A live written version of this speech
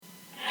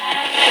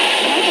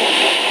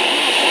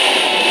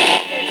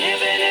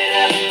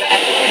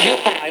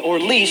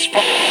police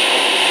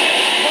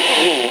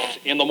rules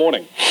in the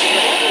morning.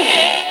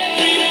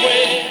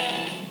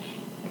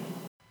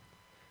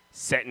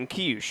 Set in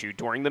Kyushu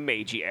during the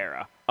Meiji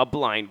era, a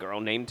blind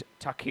girl named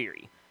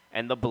Takiri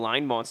and the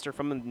blind monster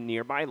from a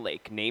nearby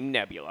lake named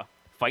Nebula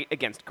fight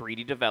against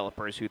greedy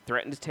developers who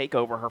threaten to take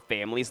over her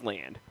family's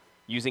land.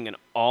 Using an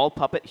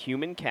all-puppet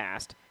human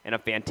cast and a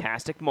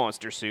fantastic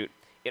monster suit,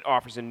 it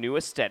offers a new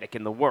aesthetic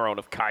in the world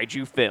of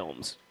kaiju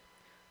films.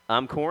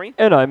 I'm Corey.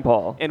 And I'm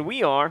Paul. And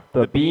we are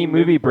the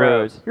B-Movie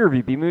Bros. Here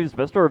review B-movies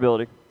best our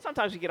ability.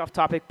 Sometimes we get off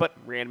topic, but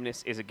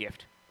randomness is a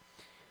gift.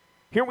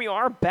 Here we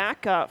are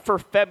back for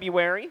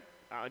February.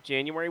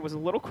 January was a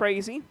little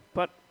crazy,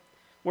 but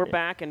we're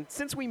back. And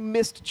since we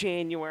missed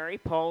January,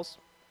 Paul's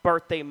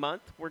birthday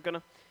month, we're going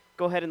to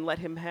go ahead and let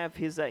him have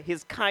his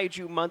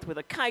Kaiju month with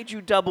a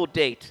Kaiju double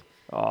date.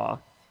 Aw,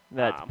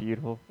 that's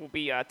beautiful. We'll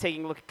be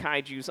taking a look at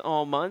Kaijus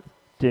all month.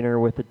 Dinner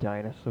with a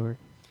dinosaur.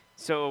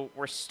 So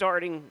we're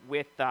starting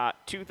with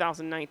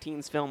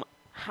 2019's film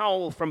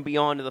Howl from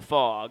Beyond the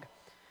Fog.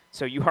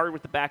 So you heard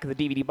what the back of the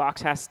DVD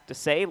box has to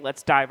say.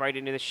 Let's dive right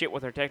into this shit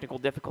with our technical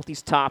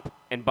difficulties, top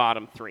and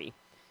bottom 3.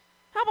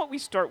 How about we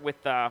start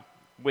with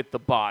the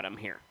bottom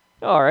here?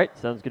 All right,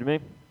 sounds good to me.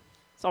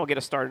 So I'll get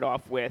us started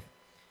off with.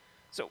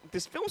 So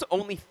this film's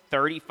only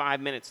 35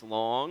 minutes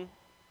long,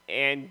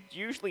 and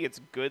usually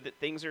it's good that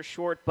things are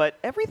short, but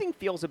everything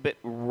feels a bit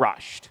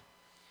rushed.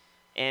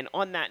 And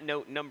on that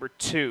note, number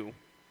 2,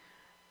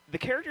 the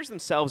characters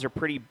themselves are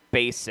pretty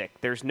basic.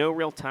 There's no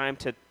real time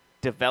to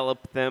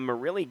develop them or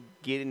really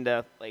get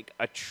into like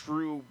a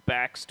true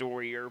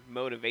backstory or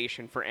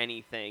motivation for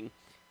anything.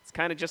 It's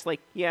kind of just like,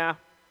 yeah,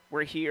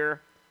 we're here.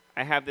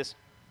 I have this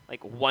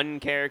like one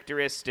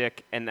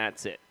characteristic, and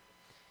that's it.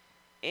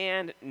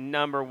 And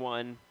number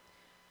 1,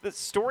 the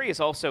story is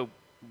also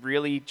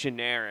really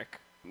generic.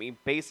 I mean,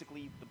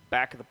 basically, the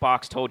back of the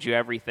box told you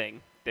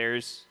everything.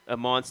 There's a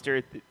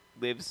monster that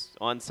lives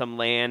on some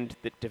land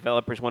that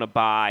developers want to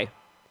buy.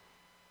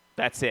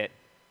 That's it.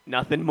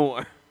 Nothing more.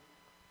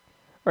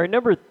 All right,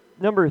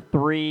 number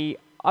 3.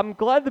 I'm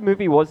glad the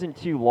movie wasn't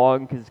too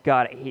long because,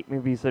 God, I hate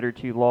movies that are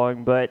too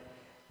long. But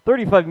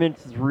 35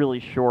 minutes is really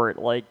short.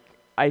 Like,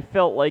 I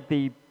felt like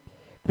if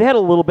they had a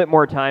little bit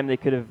more time, they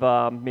could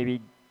have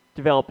maybe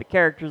developed the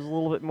characters a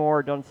little bit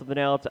more, done something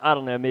else. I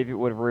don't know. Maybe it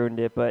would have ruined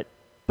it. But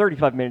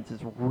 35 minutes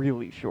is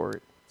really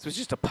short. So it's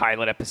just a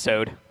pilot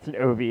episode. It's an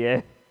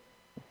OVA.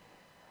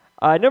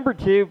 Number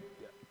 2,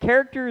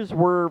 characters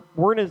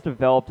weren't as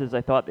developed as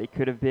I thought they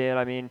could have been.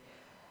 I mean,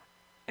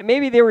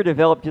 maybe they were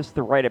developed just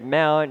the right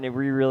amount, and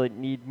we really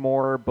need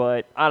more,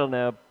 but I don't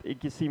know. It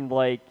just seemed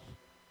like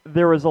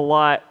there was a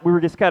lot. We were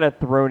just kind of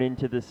thrown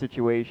into this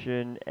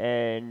situation,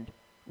 and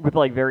with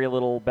like very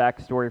little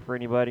backstory for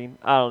anybody.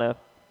 I don't know.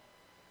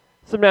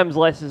 Sometimes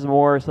less is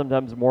more,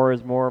 sometimes more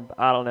is more.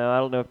 I don't know. I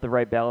don't know if the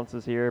right balance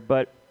is here,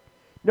 but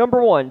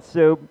number 1.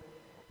 So,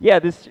 yeah,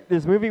 this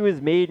movie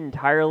was made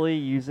entirely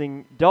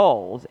using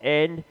dolls,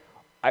 and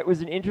it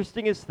was an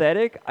interesting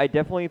aesthetic. I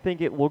definitely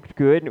think it looked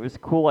good, and it was a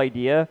cool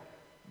idea.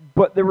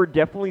 But there were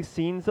definitely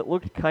scenes that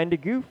looked kind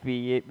of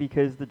goofy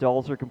because the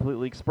dolls are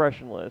completely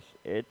expressionless.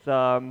 It's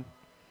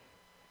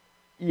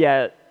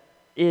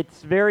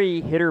it's very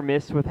hit or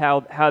miss with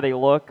how they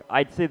look.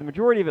 I'd say the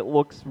majority of it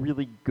looks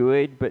really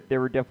good, but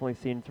there were definitely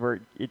scenes where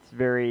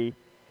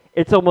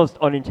it's almost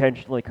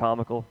unintentionally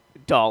comical.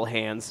 Doll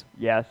hands.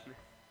 Yes.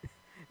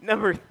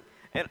 And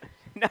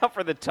now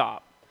for the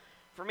top.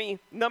 For me,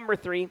 number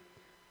 3,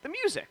 the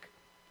music.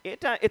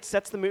 It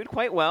sets the mood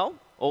quite well.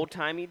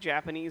 Old-timey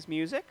Japanese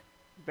music.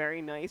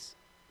 Very nice,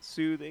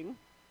 soothing,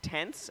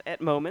 tense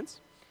at moments.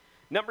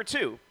 Number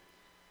 2,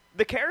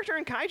 the character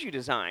and kaiju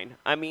design.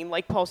 I mean,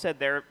 like Paul said,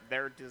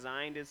 they're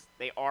designed as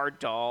they are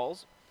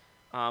dolls.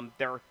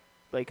 They're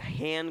like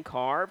hand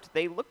carved.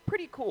 They look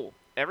pretty cool.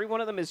 Every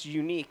one of them is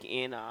unique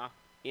in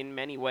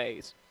many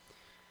ways.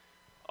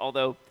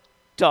 Although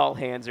doll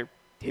hands are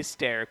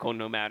hysterical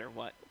no matter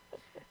what.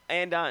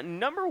 And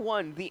number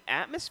 1, the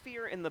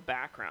atmosphere in the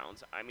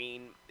backgrounds. I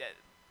mean,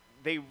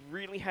 they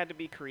really had to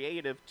be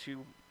creative to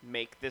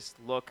make this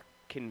look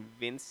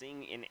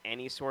convincing in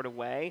any sort of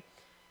way.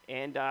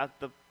 And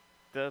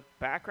the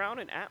background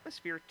and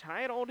atmosphere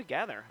tie it all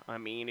together. I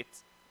mean,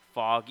 it's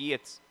foggy,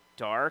 it's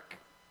dark,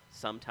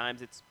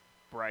 sometimes it's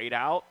bright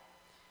out,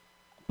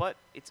 but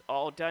it's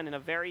all done in a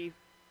very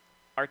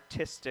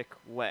artistic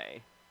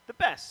way. The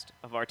best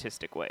of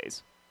artistic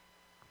ways.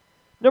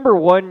 Number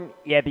 1,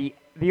 yeah,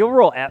 the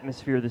overall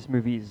atmosphere of this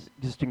movie is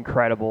just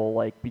incredible.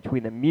 Like,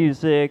 between the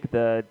music,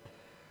 the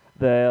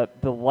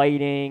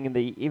lighting, and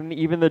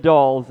even the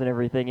dolls and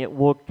everything, it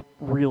looked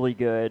really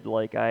good.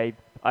 Like, I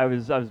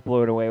was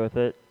blown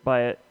away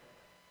by it.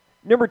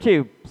 Number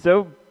 2,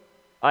 so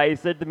I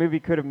said the movie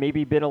could have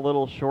maybe been a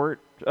little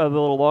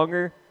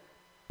longer,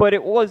 but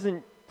it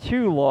wasn't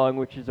too long,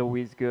 which is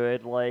always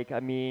good. Like,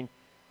 I mean,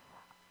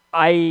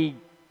 I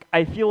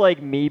feel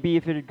like maybe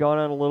if it had gone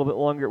on a little bit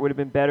longer, it would have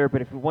been better,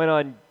 but if it went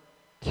on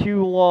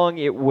too long,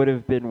 it would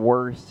have been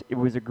worse. It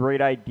was a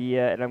great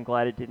idea, and I'm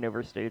glad it didn't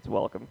overstay its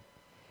welcome.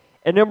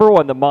 And number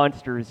 1, the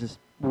monster is just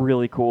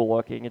really cool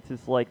looking. It's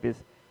just like this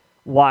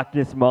Loch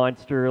Ness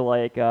monster,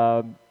 like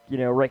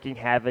wreaking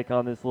havoc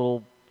on this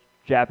little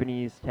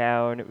Japanese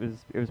town. It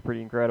was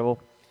pretty incredible.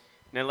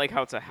 And I like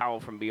how it's a howl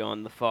from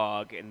beyond the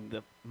fog, and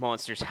the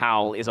monster's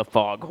howl is a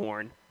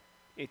foghorn.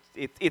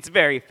 It's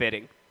very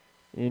fitting.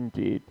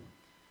 Indeed.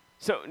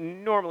 So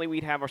normally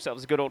we'd have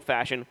ourselves a good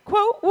old-fashioned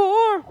quote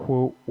war.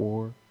 Quote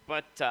war.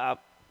 But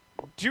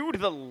due to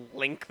the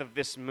length of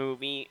this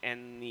movie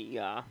and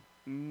the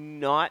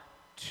not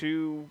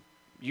too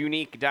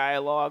unique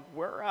dialogue,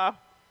 we're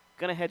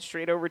going to head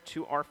straight over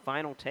to our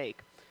final take.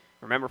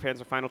 Remember, fans,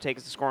 our final take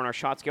is the score on our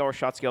shot scale. Our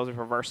shot scale is a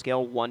reverse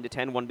scale, 1 to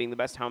 10, 1 being the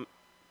best,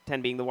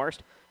 10 being the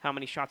worst. How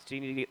many shots do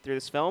you need to get through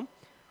this film?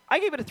 I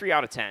gave it a 3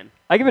 out of 10.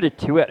 I give it a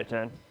 2 out of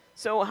 10.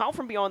 So Howl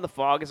from Beyond the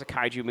Fog is a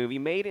kaiju movie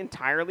made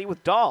entirely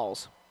with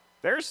dolls.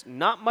 There's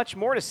not much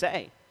more to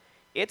say.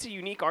 It's a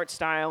unique art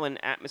style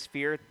and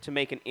atmosphere to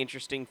make an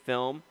interesting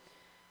film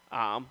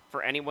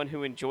for anyone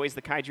who enjoys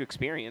the kaiju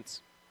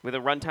experience. With a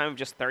runtime of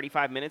just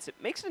 35 minutes, it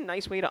makes it a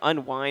nice way to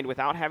unwind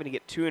without having to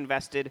get too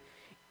invested,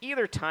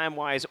 either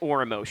time-wise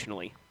or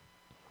emotionally.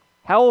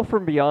 Howl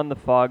from Beyond the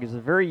Fog is a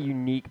very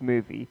unique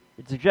movie.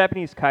 It's a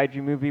Japanese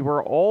kaiju movie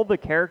where all the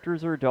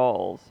characters are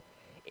dolls.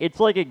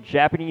 It's like a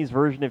Japanese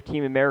version of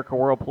Team America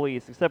World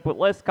Police, except with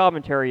less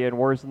commentary on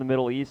wars in the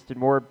Middle East and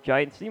more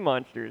giant sea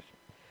monsters.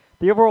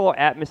 The overall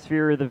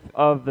atmosphere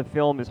of the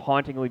film is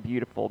hauntingly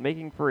beautiful,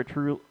 making for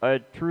a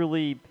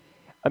truly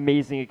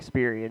amazing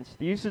experience.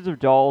 The usage of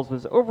dolls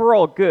was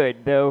overall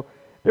good, though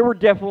there were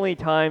definitely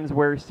times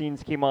where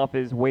scenes came off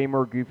as way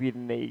more goofy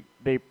than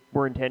they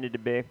were intended to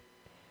be.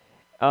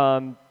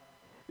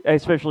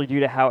 Especially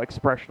due to how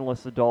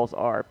expressionless the dolls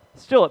are.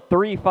 Still, at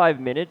 35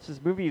 minutes, this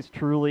movie is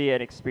truly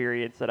an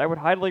experience that I would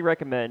highly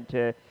recommend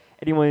to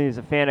anyone who's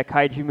a fan of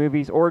kaiju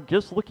movies or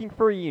just looking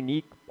for a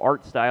unique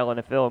art style in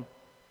a film.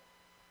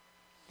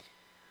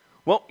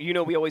 Well,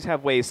 we always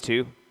have ways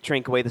to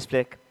drink away this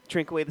flick.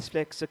 Drink away this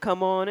flick, so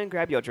come on and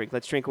grab your drink.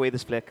 Let's drink away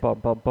this flick. Bum,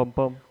 bum, bum,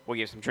 bum. We'll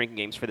give some drinking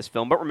games for this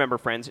film, but remember,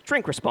 friends,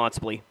 drink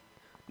responsibly.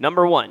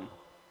 Number 1,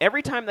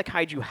 every time the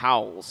kaiju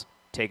howls,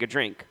 take a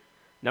drink.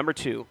 Number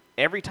 2,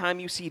 every time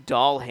you see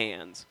doll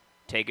hands,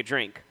 take a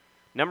drink.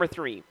 Number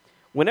 3,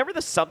 whenever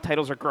the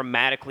subtitles are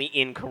grammatically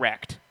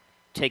incorrect,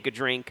 take a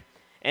drink.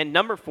 And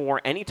number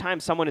 4, anytime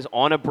someone is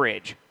on a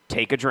bridge,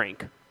 take a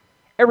drink.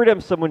 Every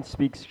time someone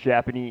speaks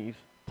Japanese,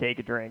 take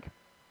a drink.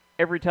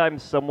 Every time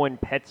someone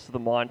pets the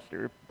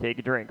monster, take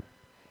a drink.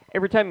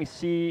 Every time you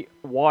see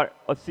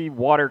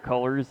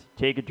watercolors,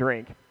 take a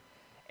drink.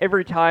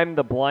 Every time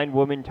the blind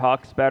woman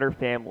talks about her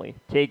family,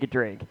 take a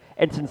drink.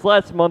 And since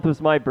last month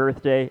was my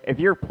birthday, if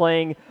you're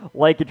playing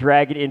Like a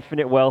Dragon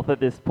Infinite Wealth at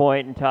this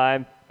point in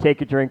time,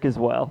 take a drink as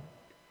well.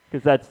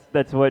 Because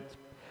that's what's,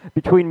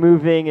 between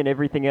moving and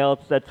everything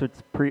else, that's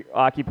what's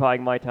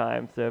occupying my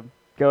time. So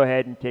go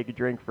ahead and take a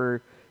drink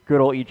for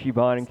good old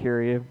Ichiban and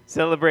Kiryu.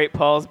 Celebrate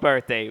Paul's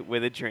birthday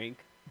with a drink.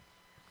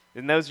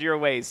 And those are your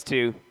ways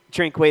to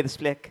drink away the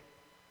flick.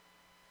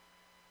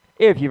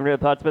 If you have any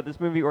thoughts about this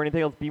movie or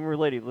anything else Beamer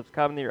related, leave a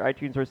comment in your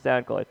iTunes or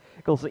SoundCloud.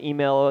 You can also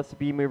email us at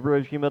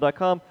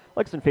bmoviebros@gmail.com,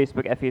 like us on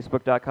Facebook at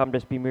facebook.com,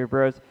 just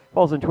bmoviebros.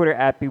 Follow us on Twitter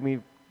at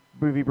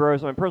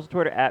bmoviebros, on my personal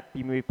Twitter at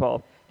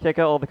bmoviepauL. Check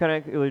out all the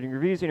content, including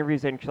reviews,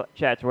 interviews, and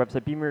chats, our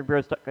website,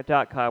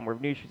 bmoviebros.com, where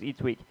news is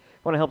each week. If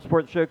you want to help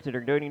support the show,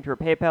 consider donating to our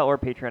PayPal or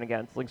Patreon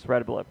accounts. Links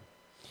right below.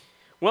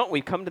 Well,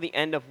 we've come to the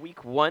end of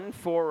week 1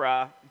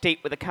 for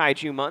Date with a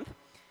Kaiju month.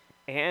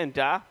 And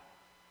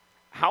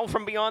Howl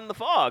from Beyond the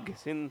Fog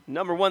is in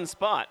number 1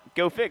 spot.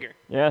 Go figure.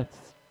 Yeah,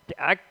 it's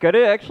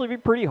gonna actually be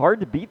pretty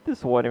hard to beat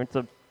this one. It's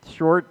a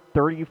short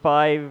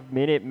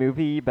 35-minute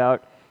movie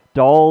about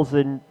dolls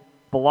and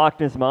the Loch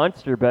Ness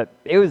Monster, but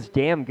it was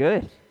damn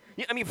good.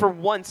 Yeah, I mean, for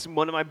once,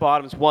 one of my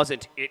bottoms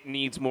wasn't, it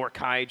needs more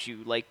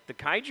kaiju. Like, the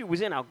kaiju was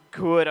in a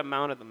good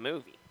amount of the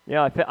movie.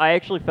 Yeah, I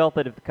actually felt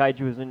that if the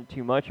kaiju was in it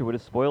too much, it would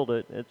have spoiled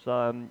it.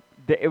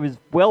 It was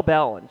well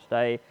balanced.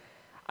 I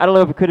don't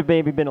know if it could have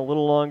maybe been a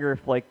little longer, if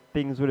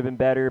things would have been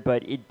better,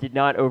 but it did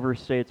not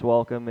overstay its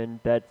welcome, and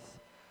that's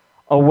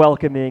a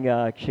welcoming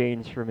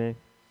change for me.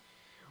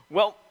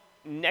 Well,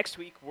 next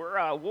week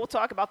we'll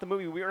talk about the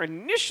movie we were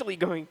initially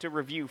going to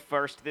review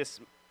first this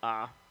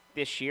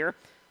year,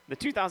 the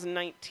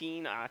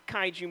 2019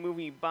 kaiju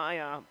movie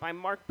by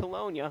Mark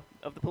Polonia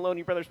of the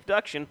Polonia Brothers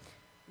production,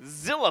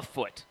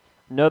 Zillafoot.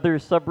 Another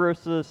Sub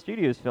Rosa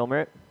Studios film,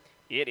 right?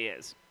 It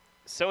is.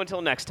 So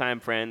until next time,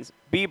 friends,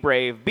 be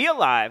brave, be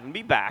alive, and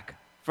be back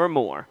for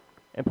more.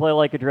 And play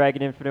Like a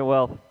Dragon Infinite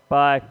Wealth.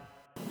 Bye.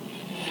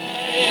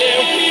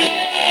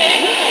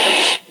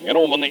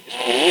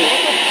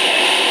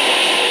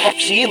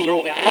 Jag